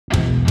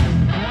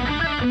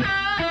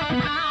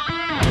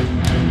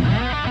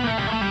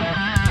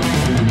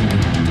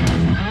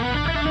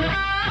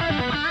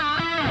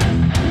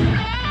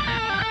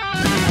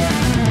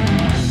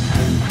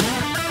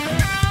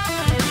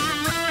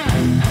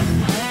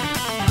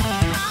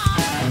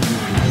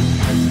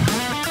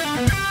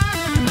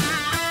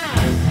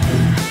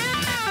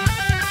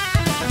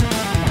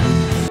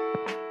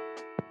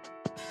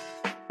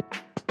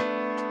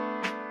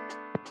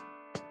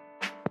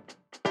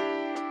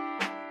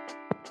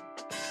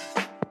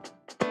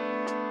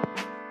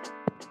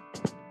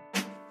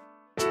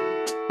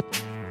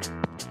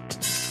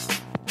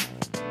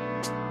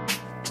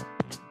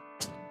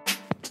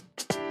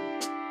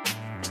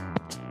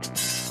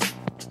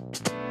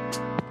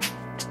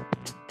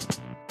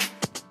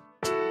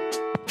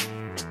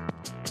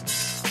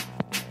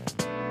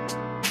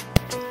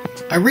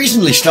I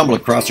recently stumbled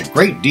across a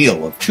great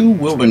deal of two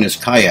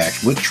Wilderness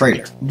kayaks with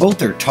trailer.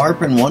 Both are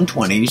Tarpon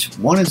 120s.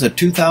 One is a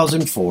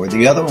 2004,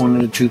 the other one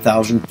is a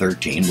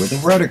 2013 with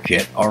a rudder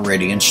kit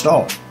already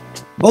installed.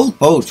 Both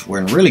boats were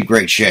in really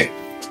great shape.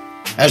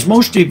 As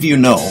most of you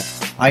know,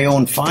 I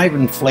own 5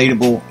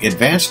 inflatable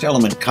advanced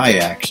element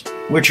kayaks,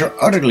 which are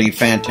utterly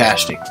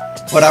fantastic.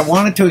 But I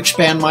wanted to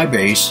expand my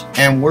base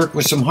and work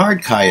with some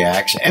hard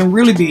kayaks and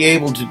really be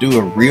able to do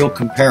a real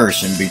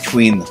comparison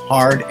between the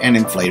hard and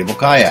inflatable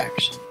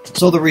kayaks.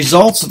 So the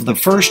results of the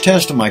first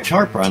test of my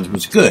Tarpons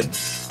was good.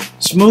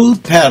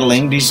 Smooth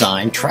paddling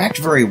design, tracked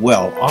very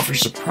well, offers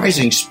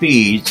surprising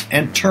speeds,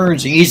 and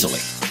turns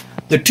easily.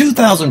 The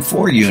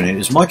 2004 unit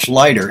is much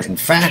lighter and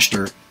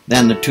faster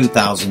than the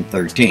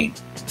 2013.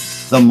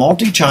 The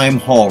multi-chime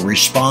hull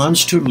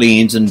responds to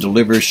leans and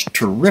delivers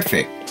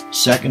terrific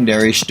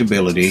secondary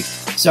stability.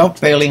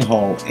 Self-bailing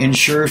hull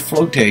ensures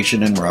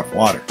flotation in rough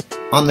water.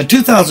 On the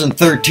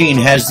 2013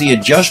 has the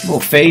adjustable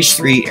Phase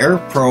 3 Air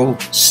Pro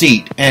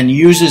seat and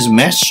uses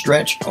mesh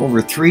stretched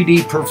over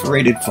 3D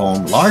perforated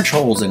foam. Large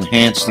holes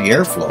enhance the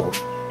airflow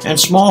and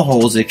small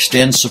holes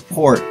extend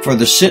support for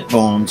the sit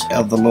bones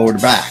of the lower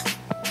back.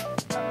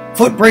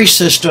 Foot brace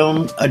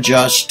system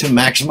adjusts to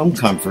maximum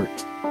comfort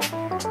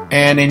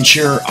and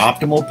ensure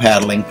optimal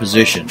paddling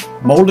position.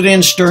 Molded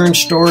in stern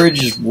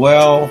storage is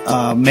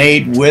well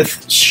made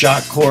with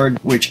shock cord,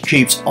 which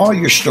keeps all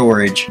your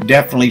storage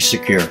definitely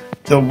secure.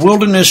 The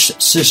Wilderness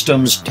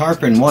Systems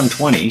Tarpon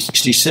 120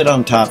 60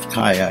 sit-on-top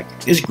kayak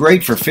is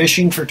great for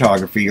fishing,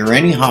 photography, or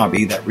any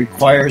hobby that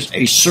requires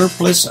a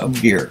surplus of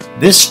gear.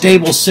 This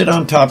stable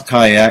sit-on-top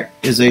kayak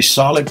is a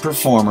solid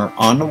performer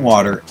on the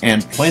water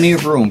and plenty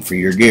of room for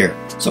your gear.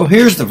 So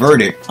here's the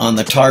verdict on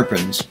the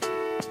Tarpons.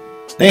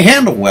 They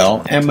handle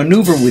well and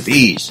maneuver with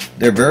ease.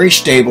 They're very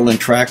stable and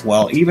track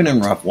well even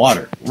in rough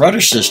water. Rudder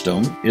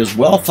system is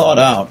well thought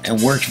out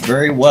and works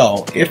very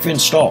well if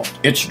installed.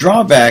 Its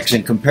drawbacks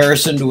in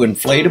comparison to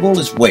inflatable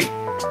is weight,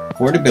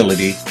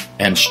 portability,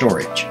 and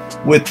storage.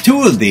 With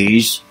 2 of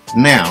these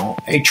now,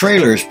 a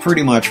trailer is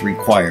pretty much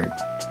required,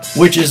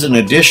 which is an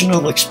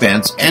additional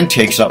expense and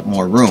takes up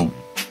more room.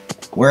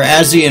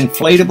 Whereas the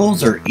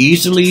inflatables are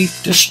easily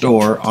to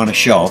store on a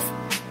shelf,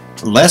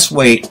 less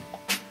weight,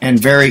 and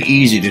very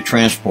easy to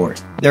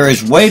transport. There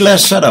is way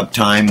less setup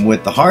time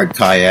with the hard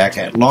kayak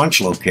at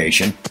launch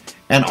location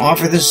and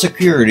offer the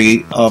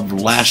security of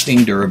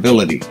lasting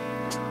durability.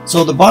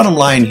 So the bottom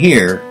line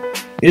here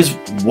is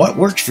what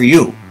works for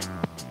you.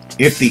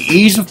 If the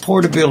ease of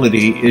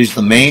portability is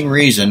the main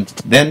reason,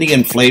 then the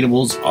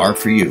inflatables are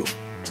for you.